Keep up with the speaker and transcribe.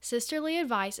Sisterly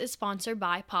Advice is sponsored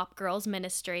by Pop Girls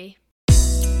Ministry.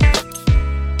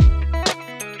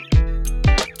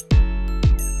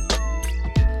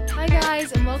 Hi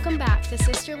guys, and welcome back to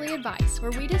Sisterly Advice,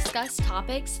 where we discuss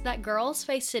topics that girls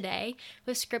face today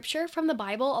with scripture from the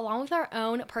Bible along with our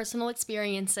own personal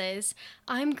experiences.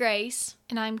 I'm Grace.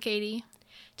 And I'm Katie.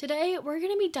 Today, we're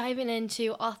going to be diving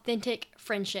into authentic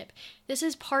friendship. This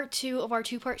is part 2 of our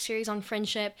 2-part series on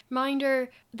friendship.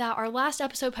 Reminder that our last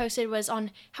episode posted was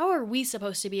on how are we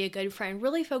supposed to be a good friend,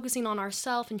 really focusing on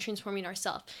ourselves and transforming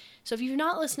ourselves. So if you've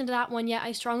not listened to that one yet,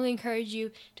 I strongly encourage you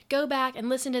to go back and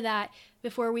listen to that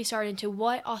before we start into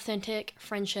what authentic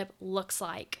friendship looks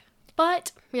like.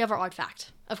 But we have our odd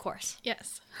fact, of course.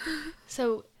 Yes.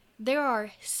 So there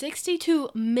are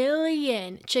 62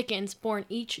 million chickens born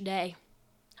each day.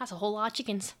 That's a whole lot of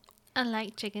chickens. I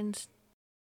like chickens.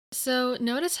 So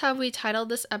notice how we titled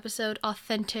this episode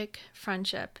Authentic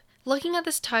Friendship. Looking at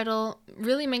this title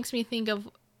really makes me think of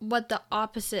what the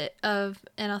opposite of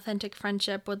an authentic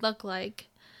friendship would look like,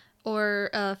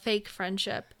 or a fake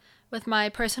friendship. With my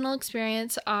personal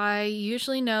experience, I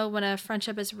usually know when a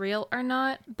friendship is real or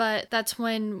not, but that's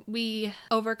when we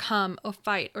overcome a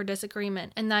fight or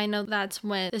disagreement. And I know that's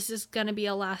when this is going to be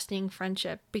a lasting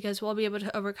friendship, because we'll be able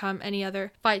to overcome any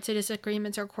other fights or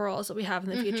disagreements or quarrels that we have in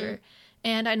the future.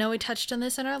 And I know we touched on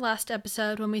this in our last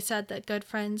episode when we said that good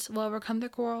friends will overcome their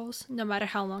quarrels no matter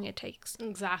how long it takes.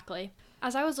 Exactly.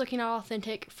 As I was looking at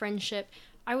authentic friendship,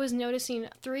 I was noticing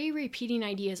 3 repeating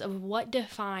ideas of what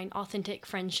define authentic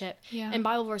friendship and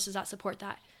Bible verses that support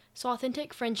that. So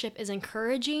authentic friendship is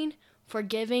encouraging,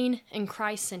 forgiving, and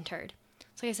Christ-centered.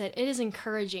 So like I said, it is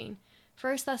encouraging.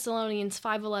 1 Thessalonians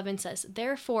 5:11 says,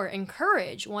 "Therefore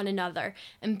encourage one another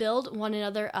and build one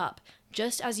another up,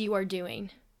 just as you are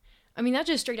doing." I mean, that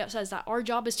just straight up says that our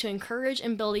job is to encourage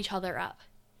and build each other up.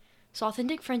 So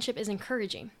authentic friendship is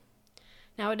encouraging.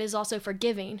 Now it is also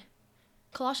forgiving.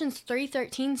 Colossians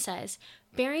 3:13 says,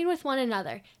 "Bearing with one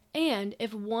another, and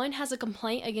if one has a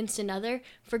complaint against another,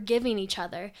 forgiving each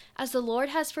other, as the Lord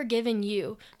has forgiven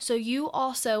you, so you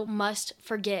also must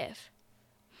forgive."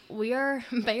 We are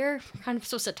kind of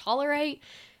supposed to tolerate,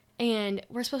 and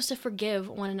we're supposed to forgive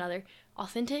one another.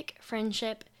 Authentic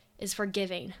friendship is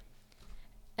forgiving.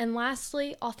 And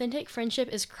lastly, authentic friendship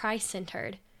is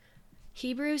Christ-centered.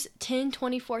 Hebrews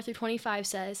 10:24-25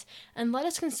 says, "And let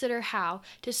us consider how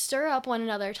to stir up one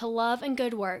another to love and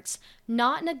good works,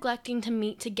 not neglecting to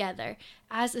meet together,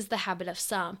 as is the habit of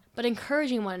some, but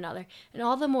encouraging one another, and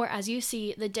all the more as you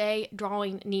see the day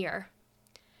drawing near."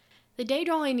 The day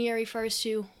drawing near refers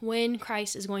to when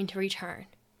Christ is going to return.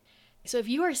 So if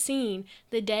you are seeing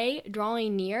the day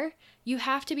drawing near, you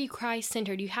have to be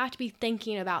Christ-centered. You have to be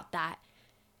thinking about that.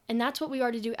 And that's what we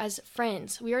are to do as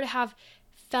friends. We are to have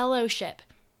fellowship.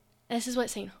 And this is what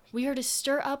it's saying. We are to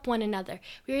stir up one another.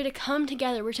 We are to come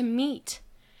together. We're to meet.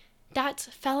 That's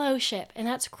fellowship, and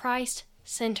that's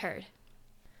Christ-centered.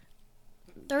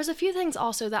 There's a few things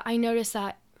also that I noticed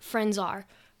that friends are.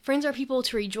 Friends are people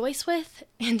to rejoice with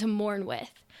and to mourn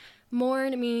with.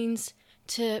 Mourn means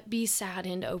to be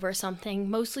saddened over something,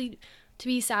 mostly to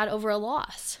be sad over a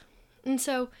loss. And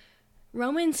so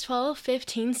Romans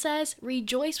 12:15 says,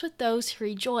 "Rejoice with those who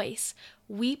rejoice,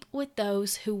 weep with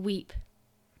those who weep."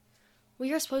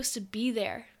 We are supposed to be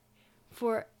there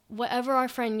for whatever our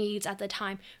friend needs at the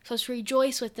time. We're supposed to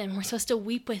rejoice with them. We're supposed to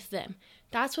weep with them.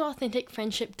 That's what authentic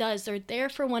friendship does. They're there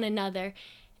for one another,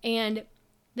 and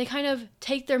they kind of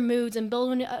take their moods and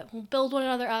build one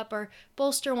another up or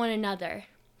bolster one another.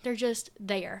 They're just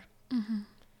there.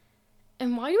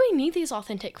 And why do we need these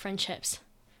authentic friendships?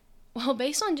 Well,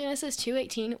 based on Genesis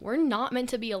 2:18, we're not meant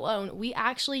to be alone. We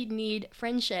actually need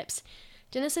friendships.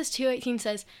 Genesis 2:18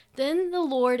 says, "Then the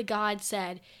Lord God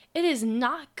said, 'It is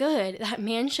not good that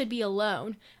man should be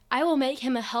alone. I will make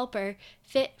him a helper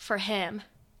fit for him.'"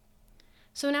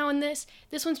 So now in this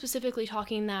one's specifically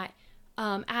talking that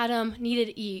Adam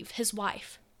needed Eve, his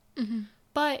wife.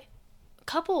 But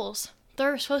couples,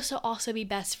 they're supposed to also be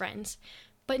best friends.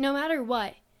 But no matter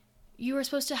what, you are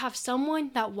supposed to have someone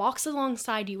that walks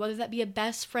alongside you, whether that be a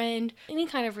best friend, any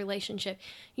kind of relationship.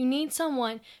 You need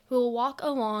someone who will walk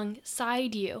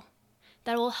alongside you,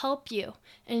 that will help you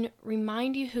and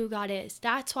remind you who God is.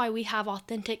 That's why we have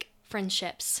authentic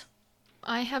friendships.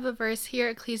 I have a verse here,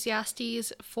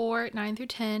 Ecclesiastes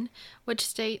 4:9-10, which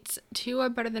states, "Two are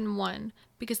better than one,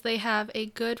 because they have a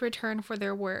good return for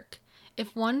their work.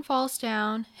 If one falls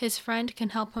down, his friend can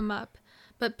help him up.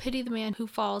 But pity the man who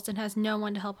falls and has no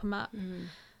one to help him up."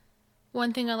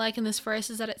 One thing I like in this verse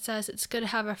is that it says it's good to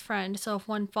have a friend, so if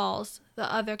one falls, the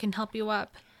other can help you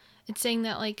up. It's saying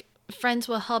that, like, friends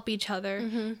will help each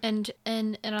other, and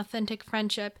in an authentic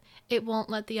friendship, it won't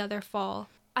let the other fall.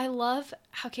 I love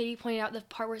how Katie pointed out the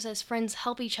part where it says friends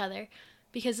help each other,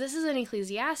 because this is in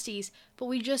Ecclesiastes, but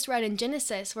we just read in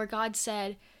Genesis where God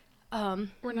said,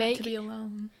 we're not to be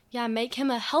alone. Yeah, make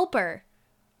him a helper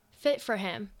fit for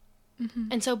him. Mm-hmm.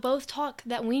 And so both talk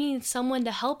that we need someone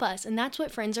to help us, and that's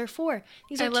what friends are for.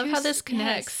 I love how this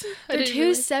connects. Yes, they're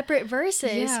two separate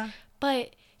verses,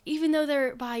 but even though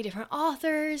they're by different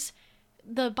authors,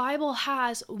 the Bible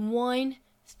has one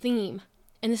theme,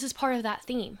 and this is part of that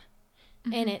theme.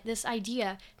 In it, this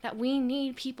idea that we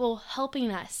need people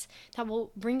helping us that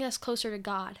will bring us closer to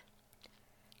God.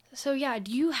 So yeah,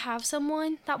 do you have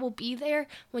someone that will be there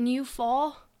when you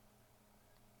fall?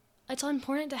 It's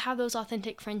important to have those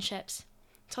authentic friendships.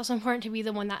 It's also important to be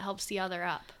the one that helps the other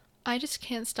up. I just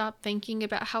can't stop thinking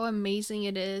about how amazing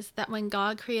it is that when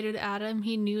God created Adam,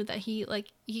 he knew that he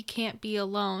can't be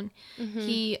alone.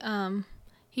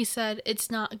 He said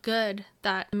it's not good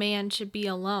that man should be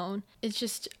alone.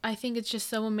 I think it's just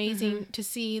so amazing to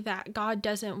see that God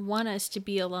doesn't want us to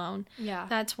be alone. Yeah.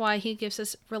 That's why he gives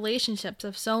us relationships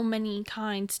of so many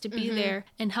kinds to be there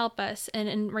and help us. And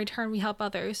in return, we help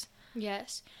others.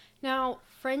 Yes. Now,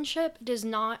 friendship does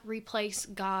not replace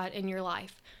God in your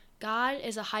life. God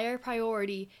is a higher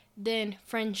priority than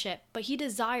friendship, but he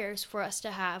desires for us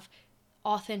to have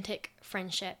authentic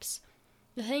friendships.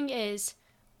 The thing is,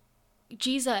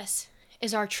 Jesus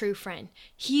is our true friend.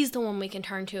 He's the one we can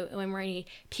turn to when we're in need.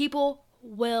 People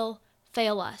will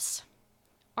fail us.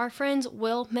 Our friends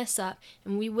will mess up,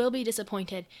 and we will be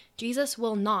disappointed. Jesus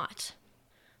will not.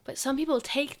 But some people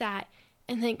take that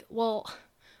and think, well,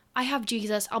 I have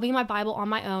Jesus. I'll be in my Bible on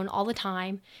my own all the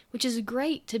time, which is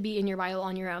great to be in your Bible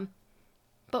on your own.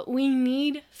 But we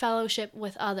need fellowship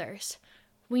with others.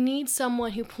 We need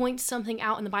someone who points something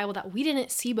out in the Bible that we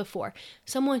didn't see before.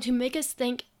 Someone to make us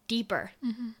think deeper.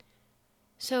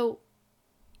 So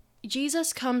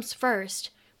Jesus comes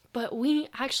first, but we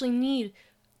actually need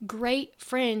great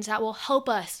friends that will help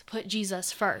us put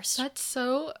Jesus first. That's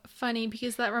so funny,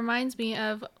 because that reminds me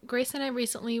of Grace and I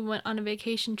recently went on a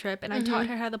vacation trip, and I taught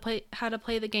her how to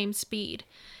play the game Speed.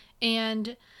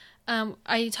 And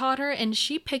I taught her, and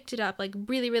she picked it up like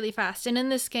really, really fast. And in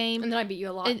this game, and then I beat you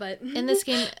a lot, but in this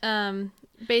game,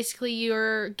 basically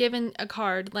you're given a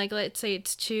card, like let's say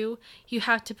it's 2, you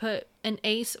have to put an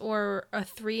ace or a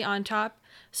 3 on top.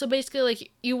 So basically,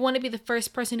 like, you want to be the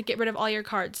first person to get rid of all your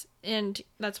cards, and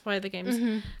that's why the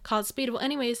game's called Speed. Well,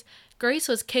 anyways, Grace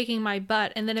was kicking my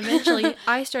butt, and then eventually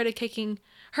I started kicking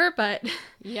her butt.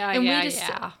 We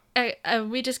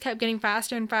just kept getting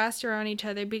faster and faster on each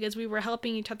other because we were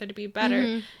helping each other to be better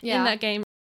in that game.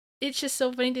 It's just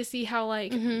so funny to see how,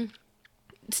 like,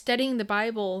 studying the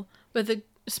Bible with a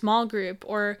small group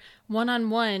or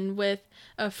one-on-one with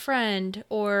a friend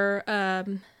or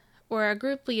a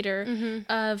group leader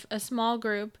of a small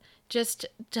group, just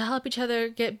to help each other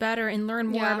get better and learn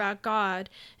more about God,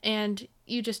 and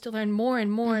you just to learn more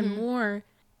and more and more.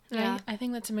 And I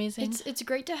think that's amazing. It's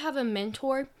great to have a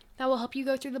mentor that will help you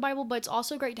go through the Bible, but it's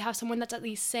also great to have someone that's at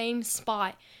the same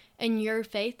spot in your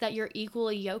faith that you're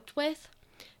equally yoked with,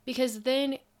 because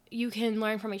then you can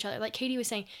learn from each other. Like Katie was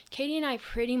saying, Katie and I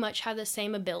pretty much have the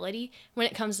same ability when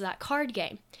it comes to that card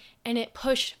game, and it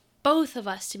pushed both of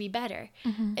us to be better.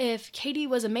 If Katie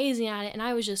was amazing at it and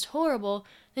I was just horrible,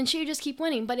 then she would just keep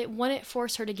winning, but it wouldn't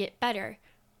force her to get better.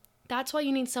 That's why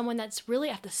you need someone that's really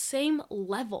at the same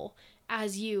level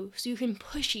as you, so you can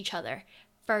push each other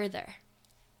further.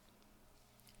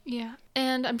 Yeah.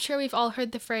 And I'm sure we've all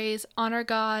heard the phrase, honor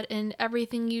God in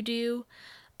everything you do.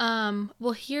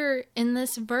 Well, here in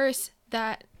this verse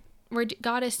that where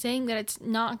God is saying that it's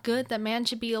not good that man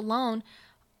should be alone,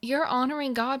 you're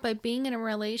honoring God by being in a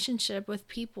relationship with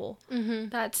people.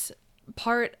 That's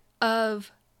part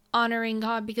of honoring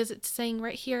God, because it's saying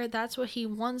right here that's what he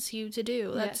wants you to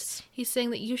do. He's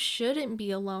saying that you shouldn't be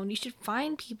alone. You should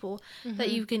find people that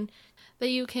you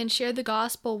can share the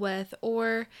gospel with,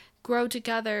 or grow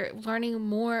together, learning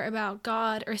more about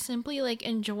God, or simply like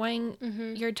enjoying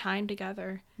your time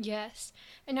together. Yes.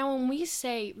 And now when we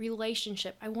say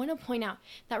relationship, I want to point out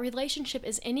that relationship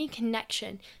is any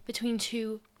connection between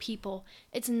two people.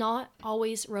 It's not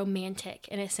always romantic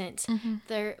in a sense.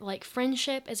 They're like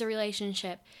friendship is a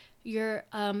relationship. You're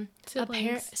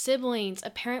siblings,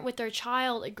 a parent with their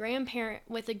child, a grandparent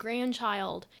with a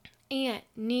grandchild, aunt,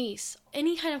 niece,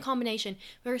 any kind of combination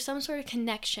where some sort of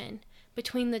connection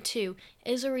between the two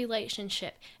is a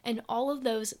relationship, and all of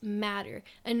those matter.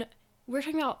 And we're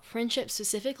talking about friendship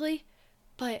specifically,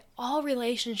 but all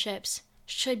relationships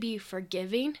should be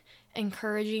forgiving,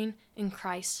 encouraging, and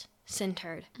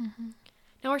Christ-centered.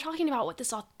 Now we're talking about what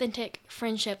this authentic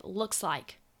friendship looks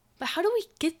like, but how do we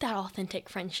get that authentic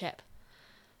friendship?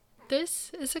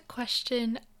 This is a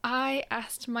question I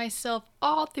asked myself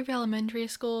all through elementary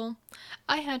school.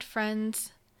 I had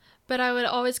friends, but I would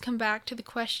always come back to the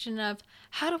question of,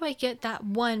 how do I get that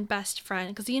one best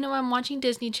friend? Because, I'm watching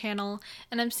Disney Channel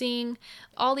and I'm seeing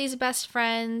all these best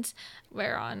friends.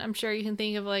 Where on? I'm sure you can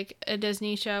think of like a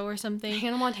Disney show or something.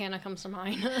 Hannah Montana comes to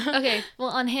mind. Okay, well,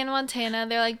 on Hannah Montana,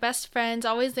 they're like best friends,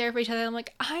 always there for each other. I'm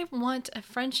like, I want a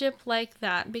friendship like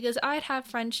that, because I'd have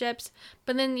friendships,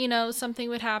 but then, something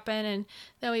would happen and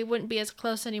then we wouldn't be as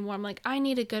close anymore. I'm like, I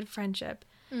need a good friendship.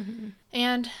 Mm-hmm.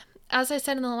 And as I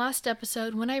said in the last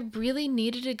episode, when I really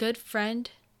needed a good friend,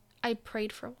 I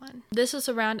prayed for one. This was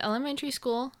around elementary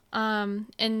school. And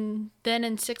then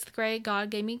in 6th grade,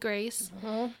 God gave me grace.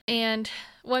 Mm-hmm. And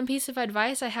one piece of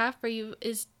advice I have for you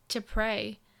is to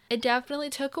pray. It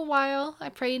definitely took a while. I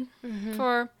prayed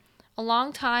for a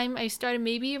long time. I started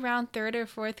maybe around 3rd or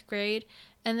 4th grade.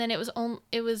 And then it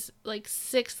was like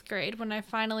 6th grade when I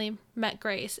finally met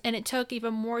Grace. And it took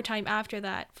even more time after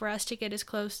that for us to get as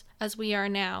close as we are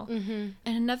now. Mm-hmm.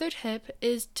 And another tip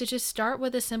is to just start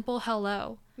with a simple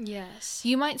hello. Yes.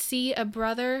 You might see a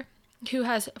brother who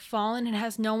has fallen and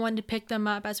has no one to pick them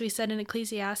up, as we said in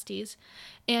Ecclesiastes.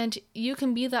 And you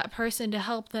can be that person to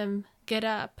help them get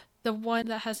up, the one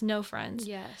that has no friends.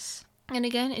 Yes. And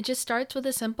again, it just starts with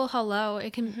a simple hello.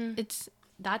 It can,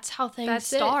 That's how things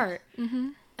start. Mm-hmm.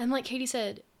 And like Katie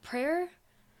said, prayer,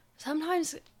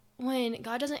 sometimes when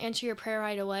God doesn't answer your prayer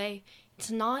right away, it's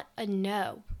not a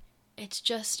no. It's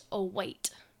just a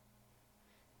wait.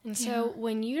 And so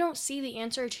when you don't see the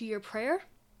answer to your prayer,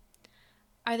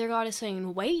 either God is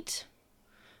saying wait,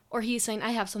 or he's saying,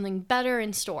 I have something better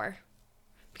in store.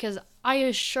 Because I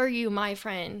assure you, my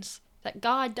friends, that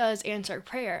God does answer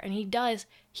prayer, and he does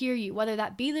hear you, whether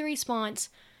that be the response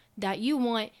that you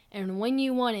want, and when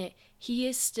you want it, he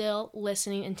is still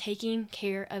listening and taking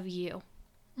care of you.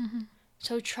 Mm-hmm.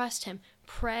 So trust him.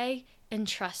 Pray and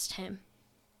trust him.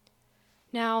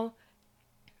 Now,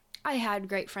 I had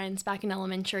great friends back in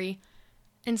elementary,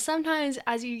 and sometimes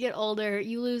as you get older,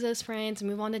 you lose those friends and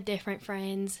move on to different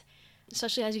friends,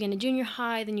 especially as you get into junior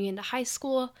high, then you get into high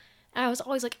school. And I was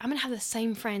always like, I'm going to have the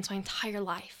same friends my entire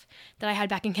life that I had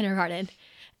back in kindergarten.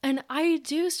 And I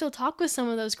do still talk with some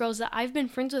of those girls that I've been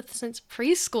friends with since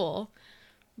preschool.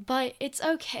 But it's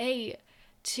okay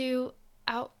to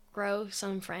outgrow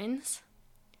some friends,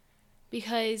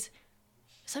 because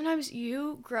sometimes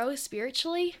you grow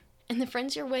spiritually and the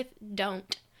friends you're with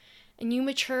don't. And you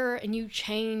mature and you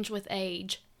change with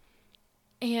age.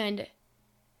 And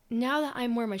now that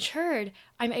I'm more matured,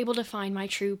 I'm able to find my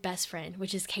true best friend,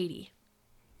 which is Katie.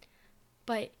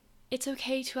 But it's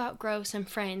okay to outgrow some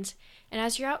friends. And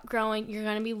as you're outgrowing, you're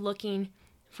going to be looking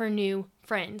for new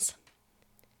friends.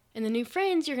 And the new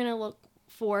friends you're going to look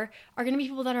for are going to be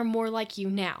people that are more like you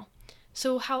now.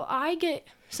 So how I get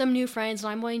some new friends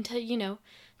and I'm willing to,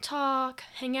 talk,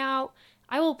 hang out,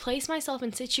 I will place myself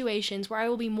in situations where I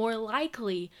will be more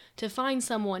likely to find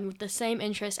someone with the same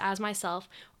interests as myself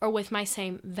or with my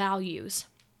same values.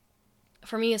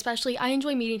 For me especially, I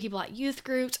enjoy meeting people at youth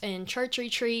groups and church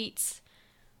retreats.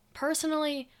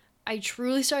 Personally, I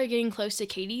truly started getting close to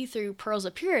Katie through Pearls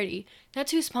of Purity.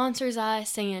 That's who sponsors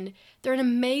us, and they're an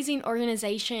amazing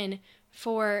organization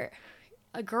for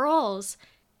girls.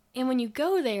 And when you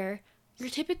go there, you're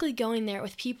typically going there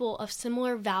with people of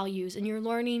similar values, and you're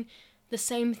learning the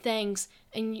same things,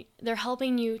 and they're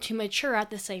helping you to mature at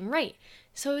the same rate.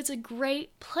 So it's a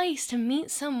great place to meet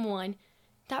someone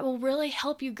that will really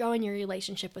help you grow in your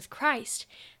relationship with Christ.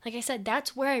 Like I said,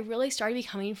 that's where I really started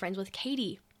becoming friends with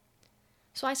Katie.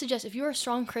 So I suggest if you're a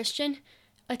strong Christian,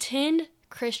 attend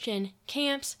Christian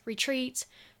camps, retreats,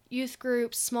 youth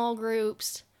groups, small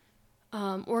groups,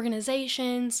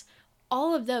 organizations,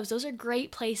 all of those. Those are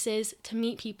great places to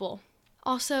meet people.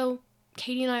 Also,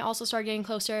 Katie and I also started getting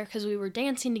closer because we were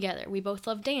dancing together. We both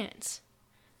love dance.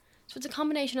 So it's a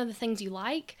combination of the things you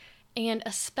like and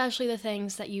especially the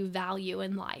things that you value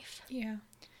in life. Yeah.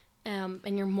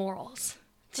 And your morals,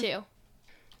 too.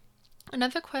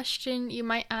 Another question you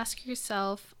might ask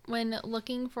yourself when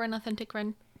looking for an authentic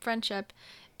friendship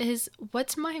is,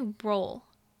 what's my role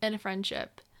in a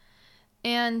friendship?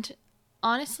 And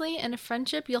honestly, in a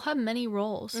friendship, you'll have many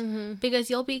roles because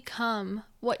you'll become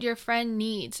what your friend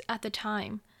needs at the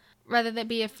time. Whether that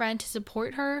be a friend to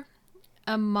support her,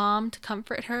 a mom to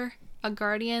comfort her, a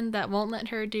guardian that won't let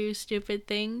her do stupid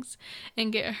things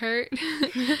and get hurt.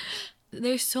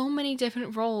 There's so many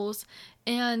different roles,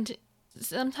 and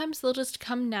sometimes they'll just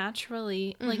come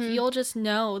naturally. Like, you'll just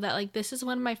know that, like, this is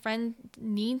what my friend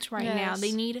needs right now.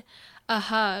 They need a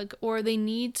hug, or they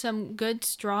need some good,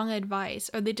 strong advice,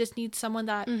 or they just need someone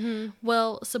that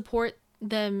will support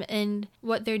them and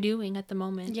what they're doing at the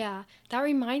moment. Yeah, that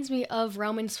reminds me of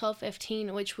Romans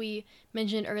 12:15, which we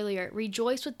mentioned earlier.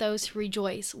 Rejoice with those who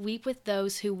rejoice, weep with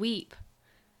those who weep.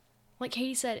 Like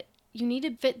Katie said, you need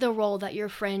to fit the role that your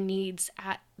friend needs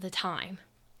at the time.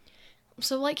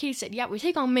 So like Katie said, yeah, we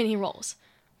take on many roles.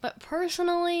 But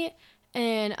personally,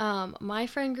 in my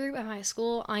friend group at my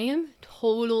school, I am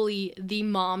totally the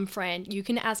mom friend. You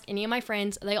can ask any of my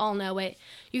friends. They all know it.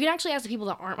 You can actually ask the people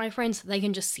that aren't my friends. They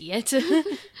can just see it.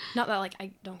 Not that, like,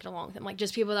 I don't get along with them. Like,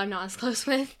 just people that I'm not as close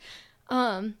with.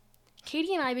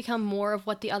 Katie and I become more of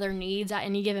what the other needs at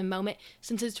any given moment,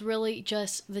 since it's really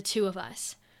just the two of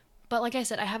us. But like I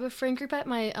said, I have a friend group at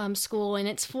my school, and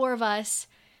it's 4 of us.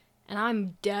 And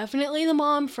I'm definitely the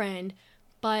mom friend.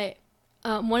 But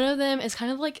one of them is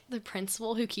kind of like the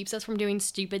principal who keeps us from doing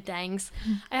stupid things.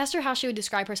 I asked her how she would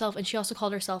describe herself, and she also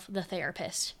called herself the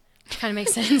therapist. Which kind of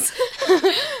makes sense.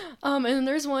 And then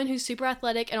there's one who's super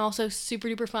athletic and also super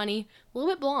duper funny. A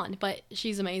little bit blonde, but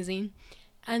she's amazing.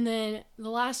 And then the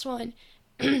last one,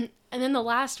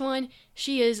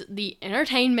 she is the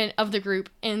entertainment of the group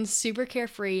and super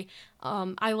carefree.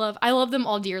 I love them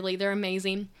all dearly. They're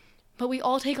amazing. But we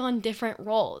all take on different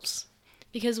roles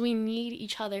because we need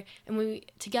each other, and we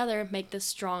together make this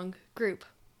strong group.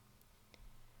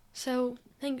 So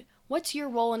think, what's your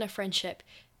role in a friendship?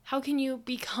 How can you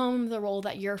become the role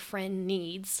that your friend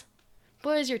needs?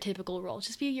 What is your typical role?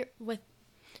 Just be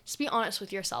honest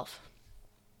with yourself.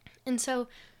 And so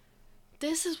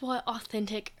this is what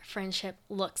authentic friendship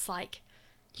looks like.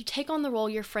 You take on the role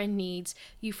your friend needs.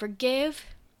 You forgive,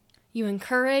 you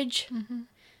encourage,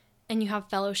 and you have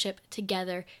fellowship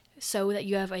together so that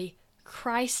you have a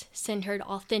Christ-centered,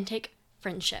 authentic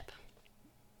friendship.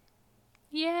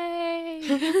 Yay!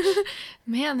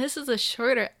 Man, this is a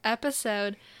shorter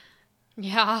episode.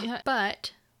 Yeah.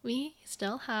 But we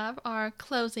still have our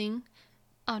closing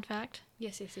odd fact.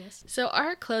 Yes. So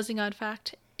our closing odd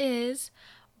fact is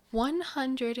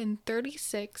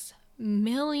 136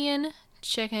 million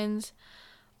chickens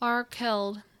are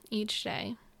killed each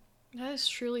day. That is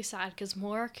truly sad because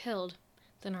more are killed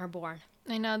than are born.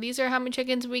 I know. These are how many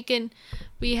chickens we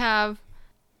have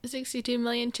 62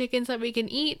 million chickens that we can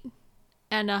eat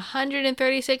and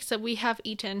 136 that we have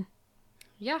eaten.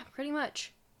 Yeah, pretty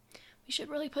much. We should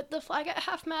really put the flag at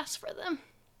half-mast for them.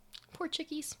 Poor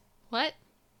chickies. What?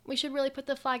 We should really put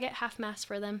the flag at half-mast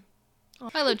for them. Oh.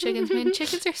 I love chickens, man.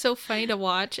 Chickens are so funny to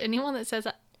watch. Anyone that says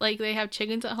like they have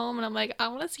chickens at home, and I'm like, I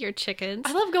want to see your chickens.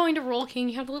 I love going to Royal King.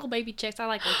 You have the little baby chicks. I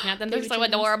like looking at them. They're so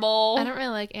adorable. I don't really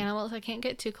like animals. I can't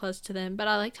get too close to them, but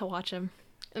I like to watch them.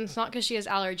 And it's not because she has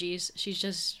allergies. She's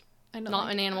just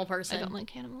not an animal person. I don't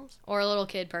like animals. Or a little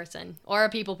kid person. Or a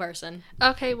people person.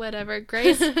 Okay, whatever.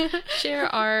 Grace,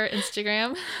 share our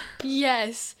Instagram.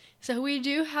 Yes. So we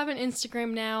do have an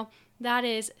Instagram now. That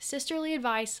is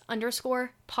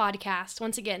sisterlyadvice_podcast.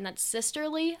 Once again, that's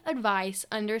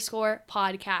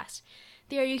sisterlyadvice_podcast.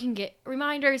 There you can get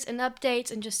reminders and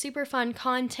updates and just super fun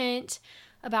content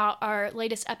about our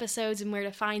latest episodes and where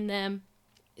to find them.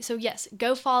 So yes,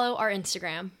 go follow our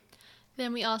Instagram.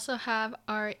 Then we also have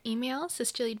our email,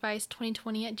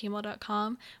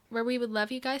 sisterlyadvice2020@gmail.com, where we would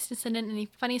love you guys to send in any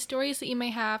funny stories that you may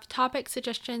have, topic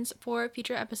suggestions for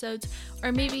future episodes,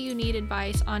 or maybe you need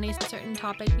advice on a certain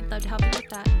topic. We'd love to help you with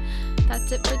that.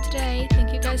 That's it for today.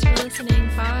 Thank you guys for listening.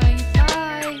 Bye.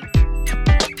 Bye.